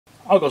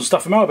I got some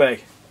stuff from Mailbag.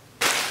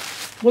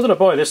 What did I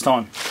buy this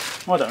time?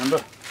 I don't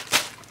remember.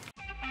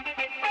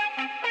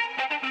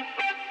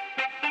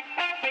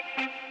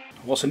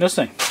 What's in this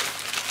thing?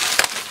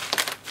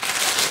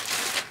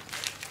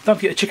 Don't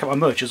forget to check out my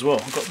merch as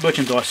well. I've got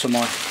merchandise on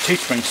my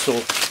Teespring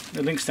store.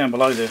 The link's down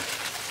below there. In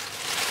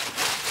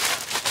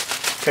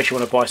case you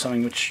want to buy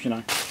something which, you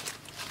know,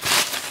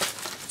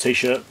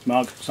 t-shirt,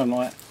 mug, something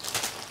like that.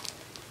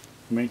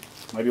 I mean,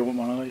 maybe I want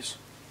one of these.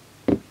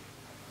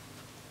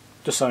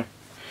 Just so.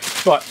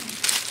 Right.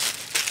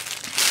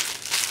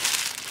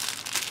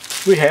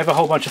 We have a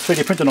whole bunch of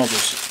 3D printer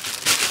nozzles.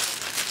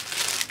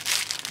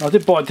 Now, I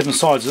did buy different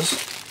sizes.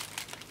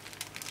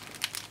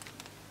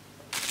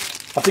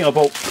 I think I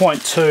bought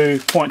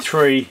 0.2,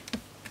 0.3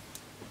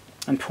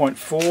 and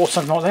 0.4,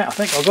 something like that. I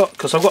think I got,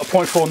 because I've got a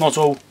 0.4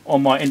 nozzle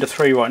on my Ender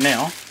 3 right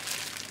now.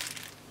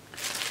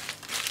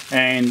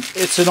 And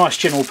it's a nice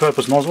general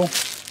purpose nozzle,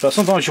 but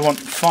sometimes you want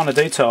finer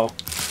detail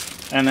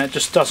and that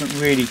just doesn't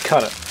really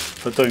cut it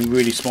for doing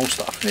really small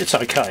stuff. It's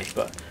okay,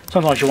 but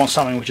sometimes you want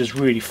something which is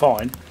really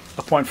fine.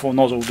 A 0.4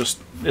 nozzle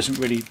just isn't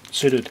really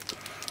suited.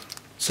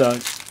 So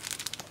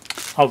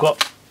I've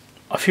got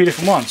a few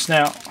different ones.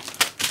 Now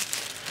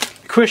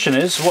the question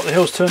is, what the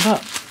hell's turned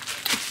up?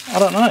 I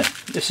don't know.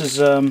 This is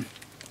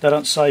they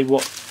don't say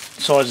what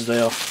sizes they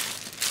are.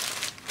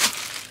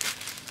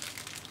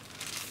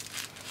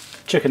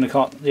 Checking the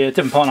cart, yeah,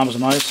 different part numbers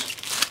on those.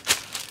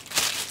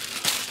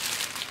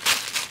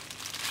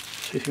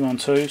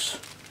 2312s,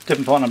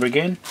 different part number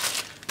again,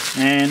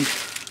 and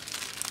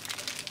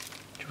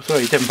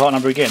 3, different part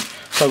number again.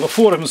 So I've got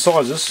 4 different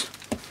sizes.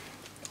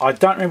 I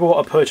don't remember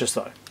what I purchased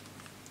though.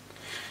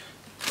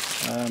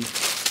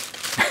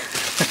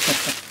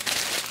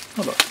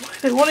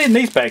 What are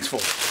these bags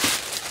for?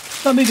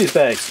 I don't need these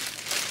bags.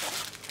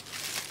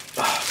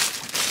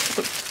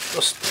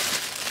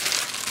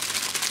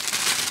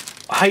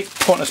 I hate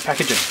pointless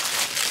packaging.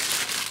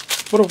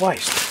 What a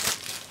waste.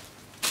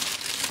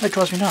 That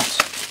drives me nuts.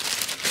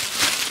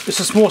 This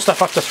is more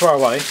stuff I have to throw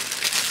away.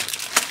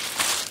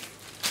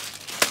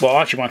 Well,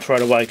 I actually won't throw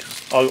it away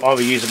because I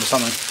will use them for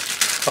something.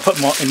 I put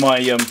them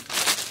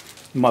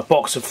in my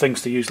box of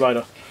things to use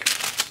later.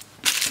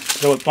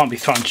 So it won't be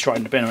thrown straight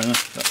in the bin or anything.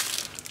 But,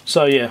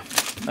 so yeah,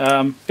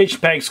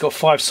 each bag's got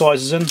 5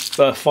 sizes in,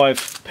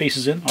 5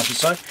 pieces in, I should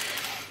say.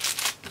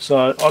 So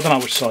I don't know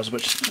which size,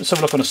 but let's have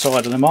a look on the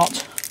side. Are they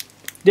marked?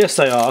 Yes,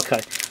 they are.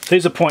 Okay,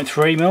 these are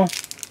 0.3 mil.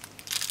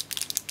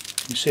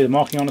 You see the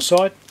marking on the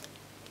side.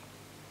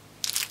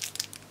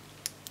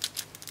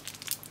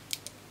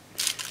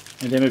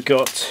 And then we've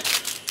got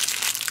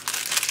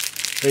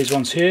these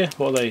ones here.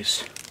 What are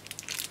these?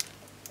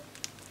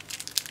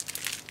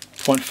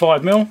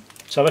 0.5 mil.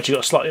 So I've actually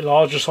got a slightly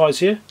larger size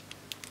here.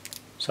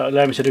 So it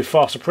allows me to do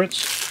faster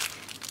prints.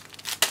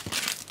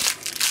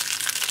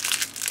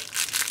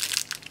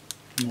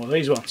 And what are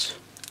these ones?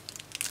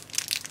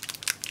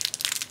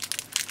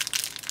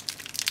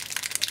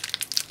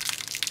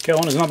 Go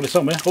on, there's a number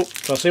somewhere. Oh,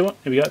 can I see one?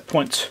 Here we go.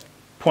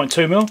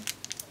 0.2 mil.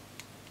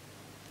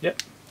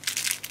 Yep.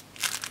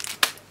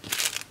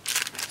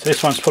 So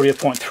this one's probably a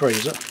 0.3,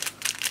 is it?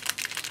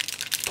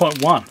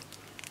 0.1.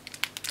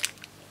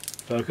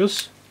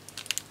 Focus.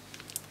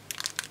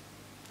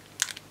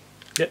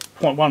 Yep,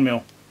 0.1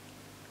 mil.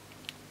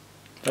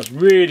 That's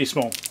really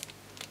small.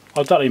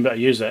 I don't even better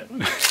use that.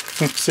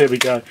 So there we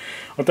go.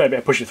 I don't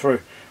better push it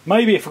through.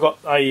 Maybe if I got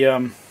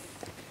a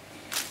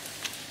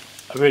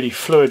really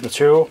fluid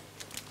material.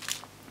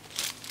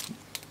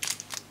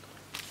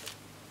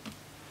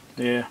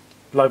 Yeah,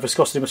 low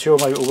viscosity material,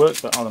 maybe it'll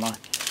work, but I don't know.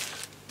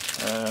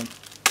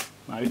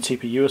 Maybe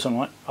TPU or something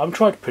like that. I haven't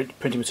tried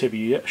printing with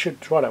TPU yet. I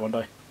should try that one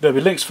day. There'll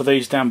be links for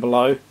these down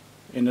below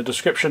in the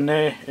description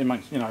there, in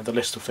my, you know, the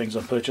list of things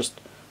I've purchased.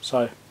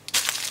 So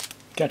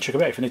go and check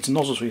them out if you need some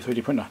nozzles for your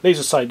 3D printer.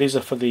 These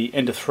are for the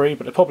Ender 3,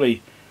 but they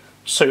probably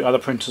suit other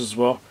printers as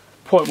well.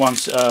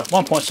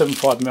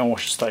 1.75 mil, I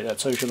should state that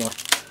too, shouldn't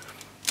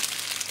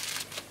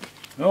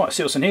I? Alright,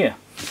 see what's in here.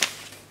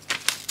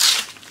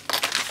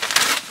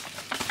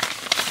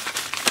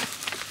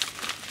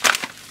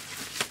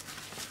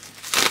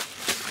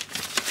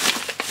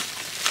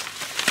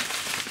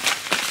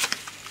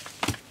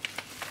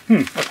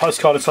 A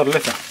postcard inside a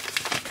liquor.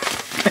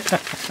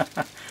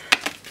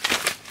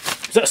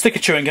 Is that a sticker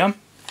chewing gum?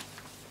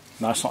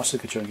 No, it's not a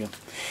sticker chewing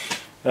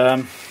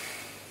gum.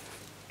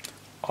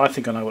 I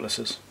think I know what this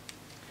is.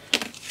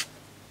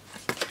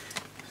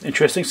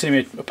 Interesting, seeing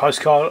me a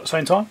postcard at the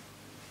same time.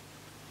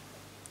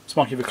 This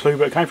might give a clue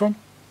where it came from.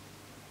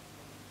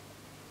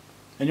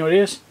 Any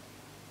ideas?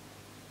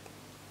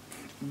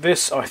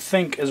 This, I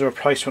think, is a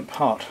replacement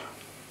part.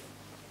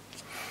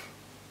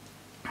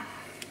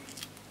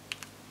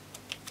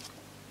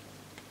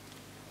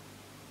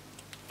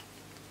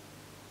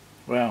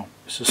 Wow,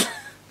 this is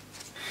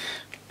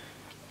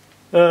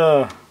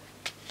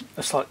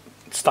it's like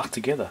stuck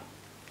together.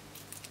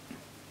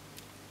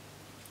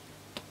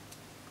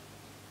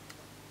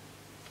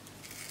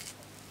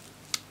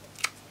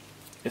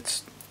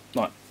 It's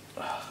like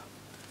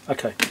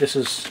okay, this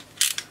is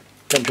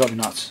don't drive me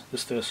nuts.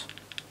 This.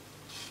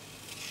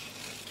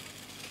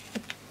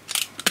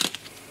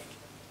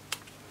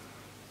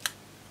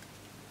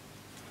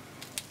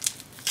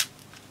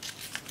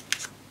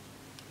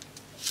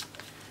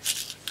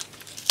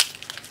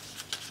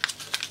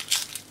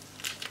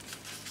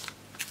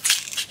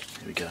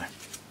 Here we go.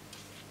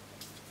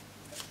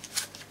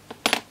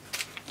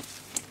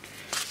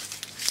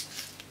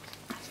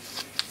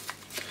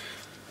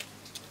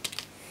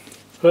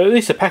 Well, at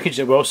least they packaged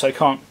it well, so they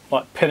can't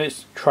like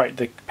penetrate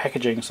the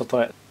packaging and stuff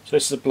like that. So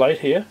this is a blade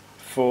here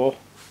for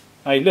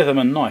a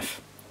Leatherman knife.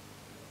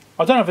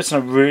 I don't know if it's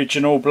an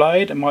original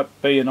blade, it might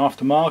be an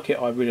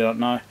aftermarket, I really don't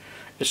know.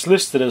 It's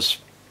listed as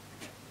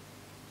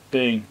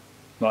being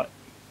like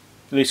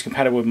at least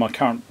compatible with my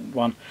current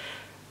one.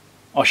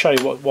 I'll show you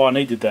why I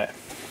needed that.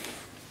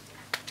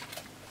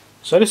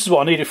 So this is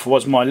what I needed for,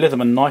 was my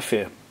Leatherman knife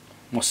here.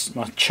 My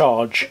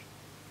charge.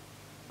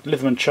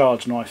 Leatherman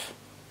charge knife.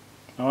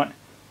 Alright.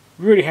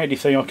 Really handy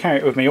thing, I carry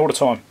it with me all the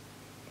time.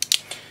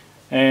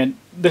 And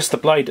this is the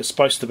blade that's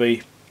supposed to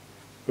be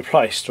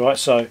replaced, right?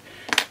 So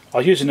I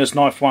was using this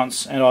knife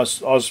once and I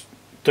was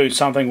doing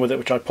something with it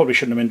which I probably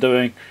shouldn't have been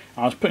doing.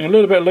 I was putting a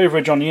little bit of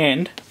leverage on the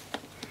end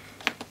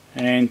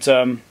and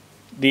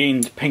the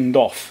end pinged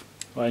off.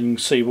 And you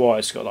can see why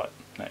it's got like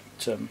that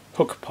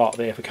hook part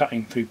there for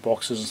cutting through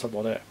boxes and stuff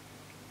like that.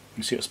 You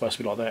can see it's supposed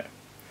to be like that.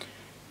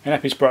 And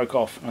that piece broke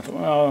off. And I thought,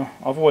 well,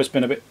 I've always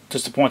been a bit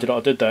disappointed that I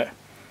did that.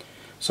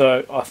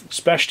 So I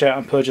splashed out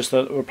and purchased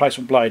the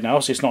replacement blade. Now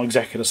obviously it's not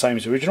exactly the same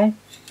as the original.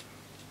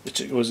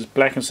 It was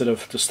black instead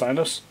of the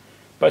stainless.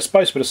 But it's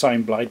supposed to be the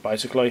same blade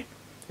basically.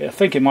 Yeah, I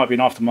think it might be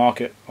an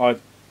aftermarket. To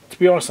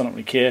be honest, I don't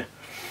really care.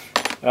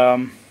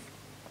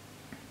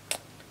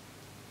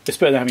 It's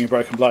better than having a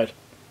broken blade.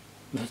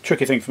 The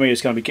tricky thing for me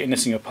is going to be getting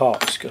this thing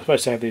apart. It's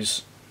supposed to have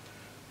these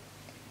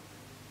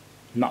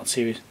nuts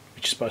here,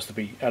 which is supposed to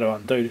be how to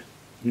undo.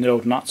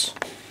 Nailed nuts.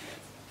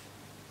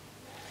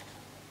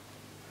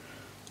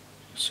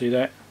 See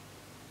that?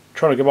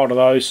 Trying to get hold of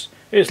those.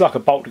 It's like a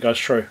bolt that goes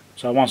through.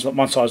 So one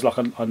side is like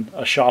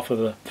a shaft with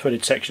a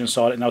threaded section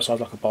inside it, and the other side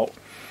is like a bolt.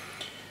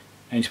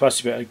 And you're supposed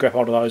to be able to grab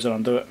hold of those and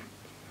undo it.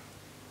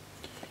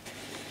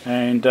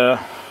 And I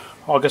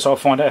guess I'll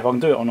find out if I can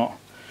do it or not.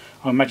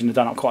 I imagine they're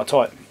done up quite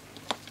tight.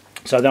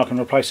 So then I can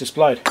replace this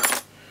blade.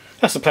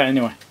 That's the plan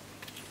anyway.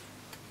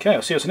 Okay,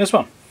 I'll see you in this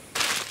one.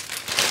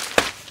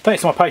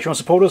 Thanks to my Patreon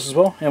supporters as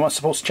well. Anyone that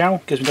supports the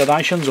channel, gives me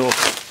donations or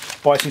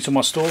buys things from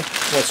my store.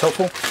 That's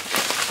helpful.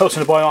 Helps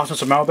me to buy items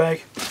from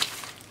Mailbag.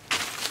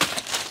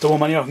 The more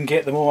money I can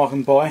get, the more I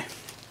can buy.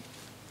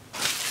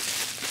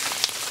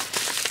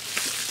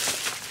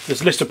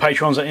 There's a list of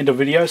Patrons at the end of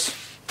videos.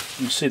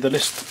 You can see the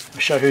list. I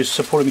show who's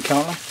supporting me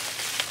currently.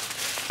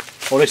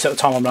 Or at least at the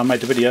time when I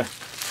made the video.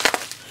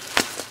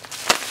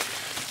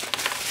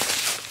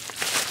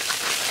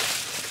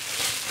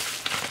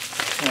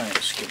 Right,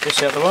 let's get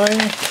this out of the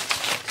way.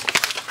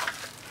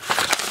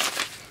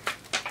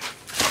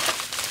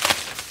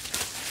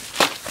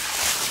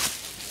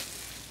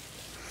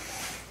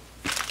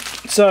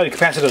 So, the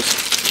capacitors.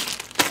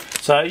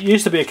 So it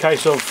used to be a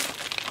case of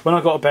when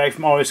I got a bag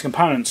from RS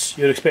Components,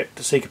 you'd expect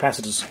to see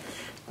capacitors.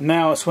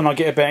 Now it's when I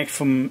get a bag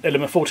from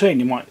Element 14,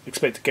 you might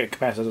expect to get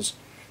capacitors.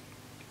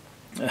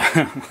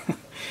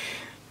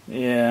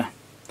 Yeah.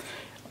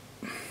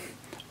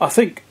 I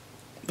think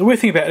the weird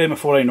thing about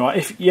Element 14, right,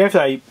 if you have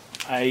a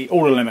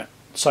order limit,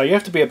 so you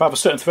have to be above a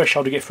certain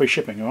threshold to get free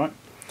shipping, right?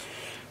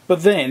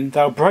 But then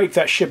they'll break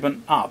that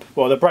shipment up,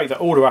 well, they'll break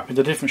that order up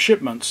into different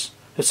shipments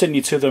to send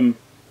you to them.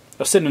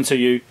 They'll send them to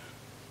you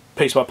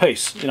piece by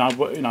piece, you know,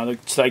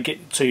 so they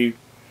get to you.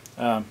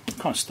 Kind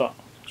of start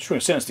string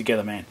a sentence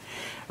together, man.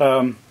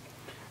 So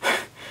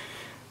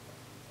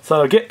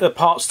they'll get the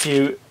parts to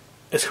you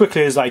as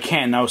quickly as they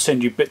can. They'll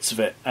send you bits of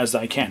it as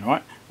they can,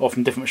 right? Or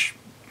from different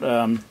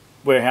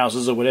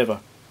warehouses or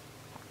whatever.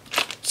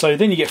 So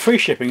then you get free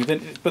shipping,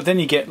 but then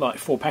you get like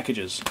 4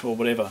 packages or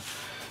whatever.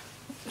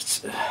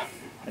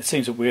 It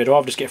seems a weird.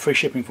 I'll just get free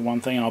shipping for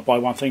one thing and I'll buy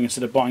one thing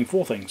instead of buying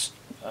 4 things.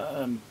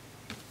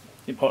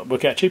 It might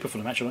work out cheaper for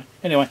them actually.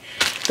 Anyway,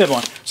 never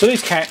mind. So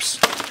these caps,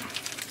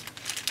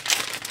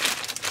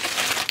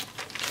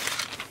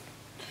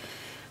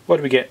 what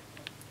do we get?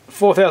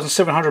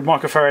 4,700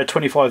 microfarad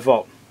 25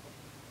 volt.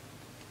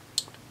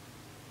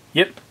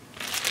 Yep.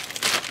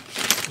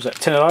 Was that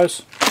 10 of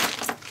those?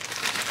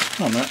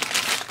 Oh, no.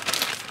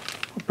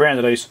 What brand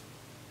are these?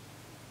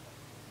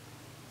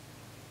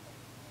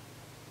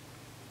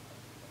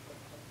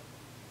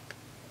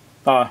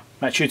 Ah,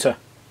 Matsuta.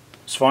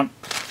 It's fine.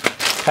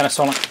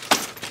 Panasonic.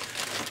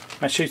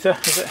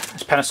 Matsuta, is it?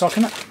 It's Panasonic,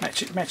 isn't it?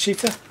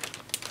 Matsuta.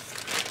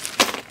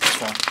 It's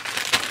fine.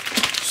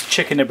 Just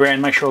checking the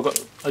brand, make sure I've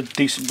got a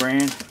decent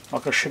brand,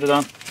 like I should have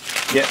done.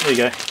 Yeah, there you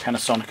go,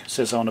 Panasonic, it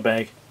says on the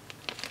bag.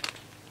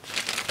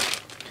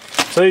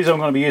 So these I'm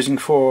going to be using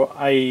for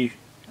a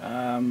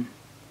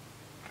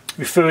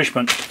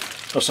refurbishment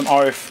of some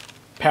RF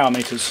power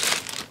meters,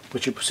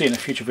 which you'll see in a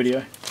future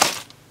video.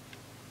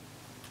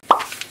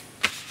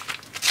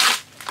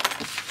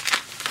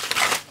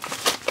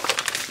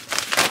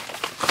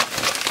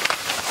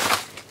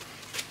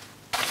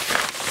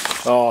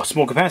 Oh,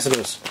 small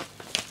capacitors.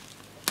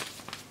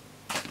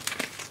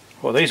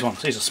 What are these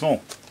ones? These are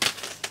small.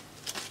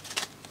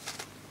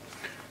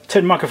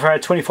 10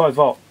 microfarad, 25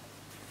 volt.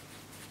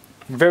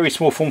 Very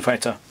small form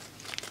factor.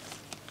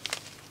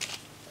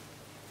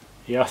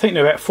 Yeah, I think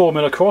they're about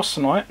 4mm across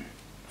tonight.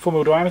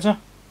 4mm diameter.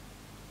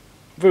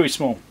 Very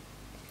small.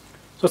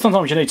 So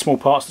sometimes you need small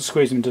parts to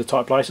squeeze them into the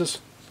tight places.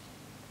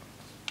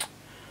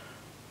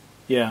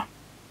 Yeah.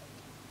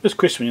 Just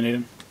crisp when you need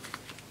them.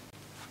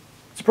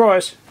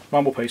 Surprise!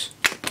 One more piece.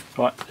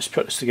 Right, let's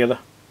put this together.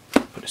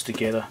 Put this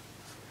together.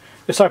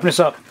 Let's open this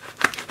up.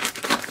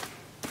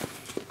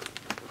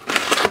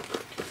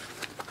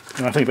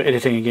 I think about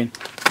editing again.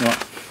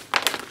 Right.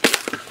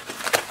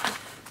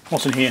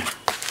 What's in here?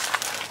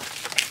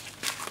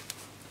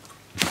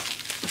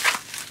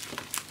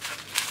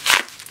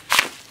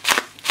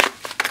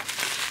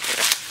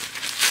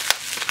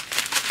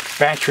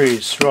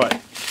 Batteries,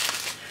 right.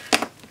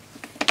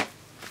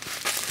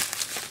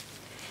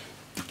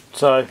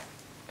 So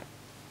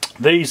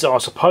these are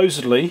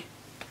supposedly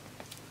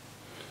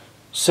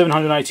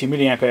 780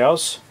 milliamp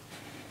hours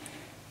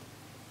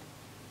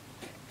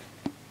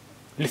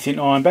lithium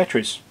ion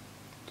batteries.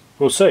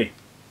 We'll see.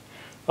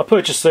 I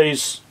purchased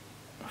these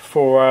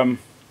for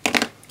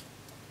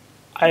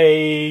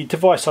a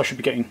device I should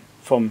be getting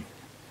from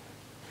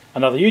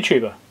another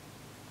YouTuber.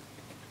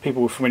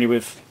 People were familiar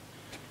with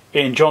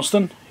Ian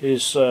Johnston,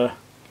 his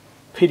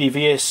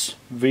PDVS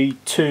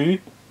V2. I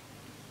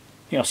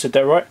think I said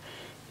that right.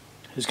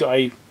 He's got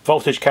a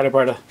voltage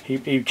calibrator.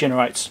 He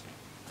generates,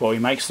 well, he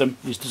makes them.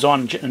 He's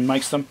designed and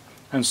makes them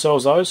and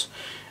sells those.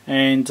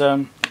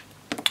 And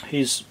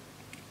he's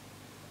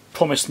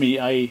promised me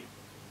a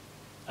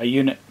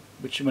unit,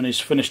 which when he's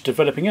finished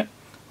developing it,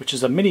 which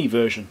is a mini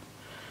version,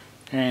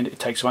 and it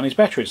takes on his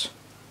batteries.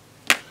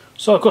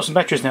 So I've got some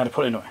batteries now to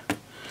put into it.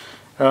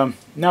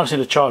 Now I just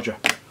need a charger.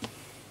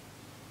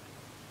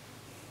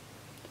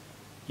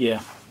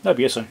 Yeah, that'll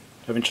be it soon,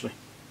 eventually,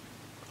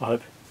 I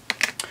hope.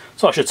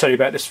 So I should tell you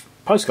about this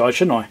postcard,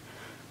 shouldn't I?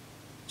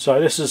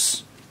 So this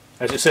is,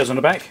 as it says on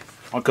the back,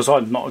 because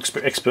I'm not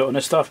expert on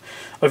this stuff,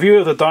 a view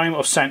of the dome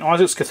of St.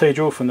 Isaac's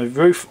Cathedral from the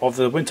roof of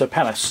the Winter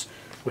Palace,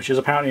 which is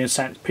apparently in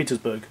St.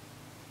 Petersburg,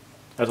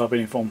 as I've been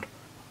informed.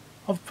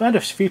 I've had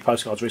a few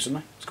postcards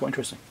recently, it's quite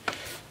interesting.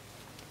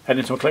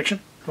 Added into my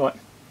collection. Right.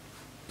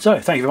 So,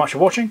 thank you very much for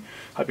watching.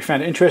 Hope you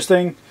found it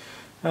interesting.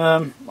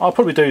 I'll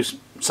probably do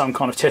some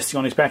kind of testing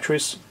on these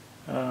batteries.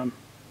 In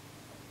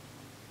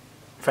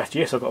fact,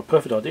 yes, I've got a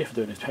perfect idea for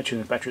doing this, patching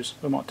these batteries.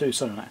 We might do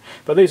something like that.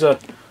 But these are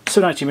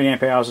 780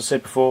 milliamp hours, as I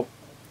said before.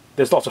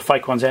 There's lots of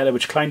fake ones out there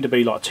which claim to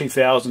be like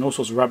 2000, all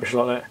sorts of rubbish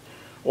like that,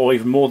 or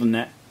even more than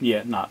that.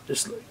 Yeah, no,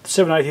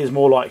 780 is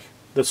more like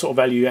the sort of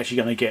value you're actually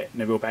going to get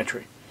in a real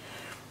battery.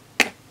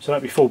 So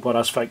don't be fooled by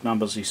those fake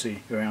numbers you see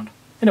around.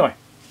 Anyway,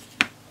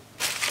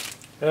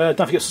 don't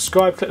forget to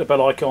subscribe, click the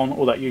bell icon,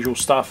 all that usual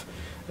stuff.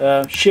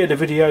 Share the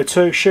video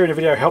too. Sharing the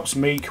video helps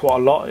me quite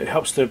a lot. It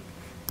helps to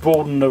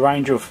broaden the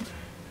range of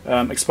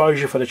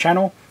exposure for the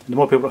channel. And the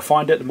more people that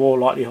find it, the more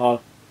likely are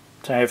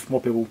to have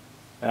more people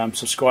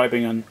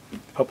subscribing and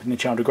helping the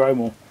channel to grow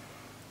more.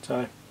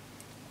 So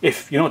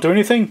if you're not doing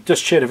anything,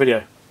 just share the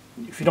video.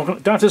 If you don't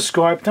have to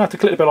subscribe, don't have to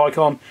click the bell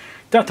icon,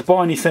 don't have to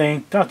buy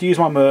anything, don't have to use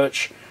my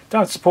merch,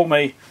 don't have to support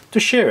me,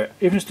 just share it.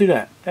 Even just do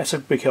that. That's a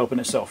big help in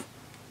itself.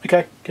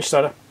 Okay, catch you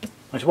later.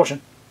 Thanks for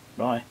watching.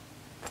 Bye.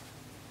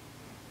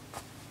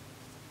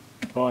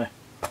 Bye.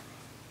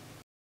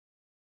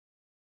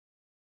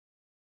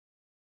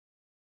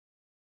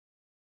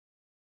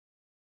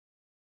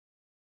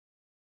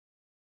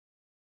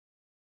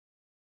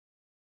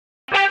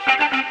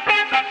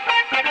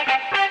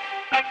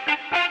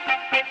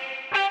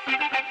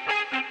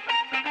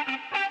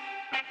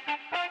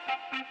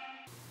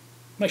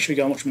 Make sure you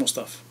go and watch more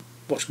stuff.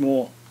 Watch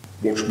more.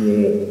 Watch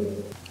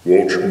more.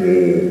 Watch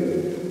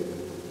more.